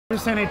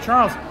Just saying, hey,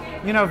 Charles,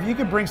 you know, if you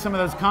could bring some of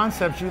those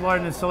concepts you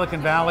learned in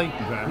Silicon Valley,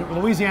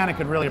 Louisiana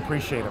could really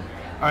appreciate them.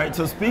 All right,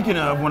 so speaking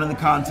of one of the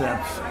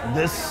concepts,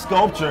 this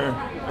sculpture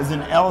is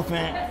an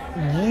elephant.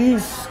 You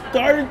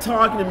started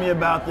talking to me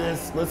about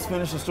this. Let's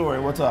finish the story.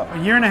 What's up?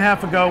 A year and a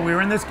half ago, we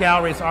were in this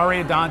gallery. It's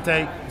Aria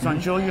Dante. It's on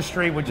Julia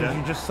Street, which, as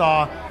you just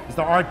saw, is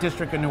the art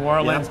district in New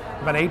Orleans.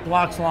 About 8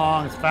 blocks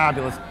long. It's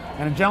fabulous.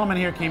 And a gentleman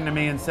here came to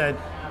me and said,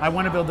 I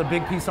want to build a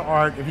big piece of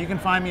art. If you can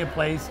find me a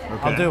place,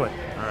 I'll do it.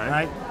 All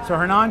right. So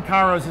Hernan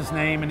Caro's his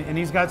name, and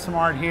he's got some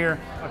art here.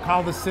 I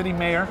called the city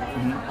mayor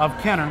of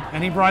Kenner,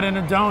 and he brought in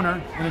a donor,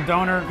 and the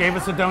donor gave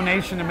us a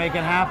donation to make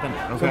it happen.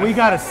 So we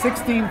got a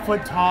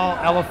 16-foot tall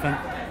elephant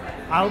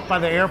out by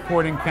the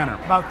airport in Kenner.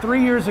 About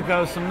 3 years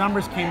ago, some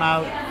numbers came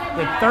out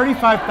that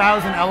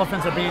 35,000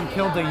 elephants are being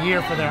killed a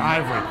year for their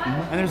ivory.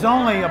 And there's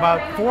only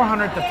about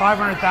 400 to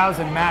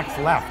 500,000 max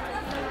left.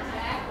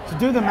 So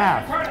do the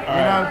math.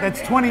 You know,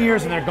 that's 20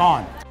 years and they're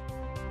gone.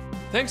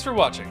 Thanks for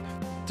watching.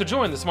 To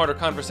join the smarter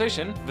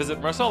conversation, visit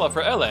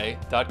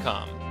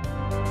marsalaforla.com.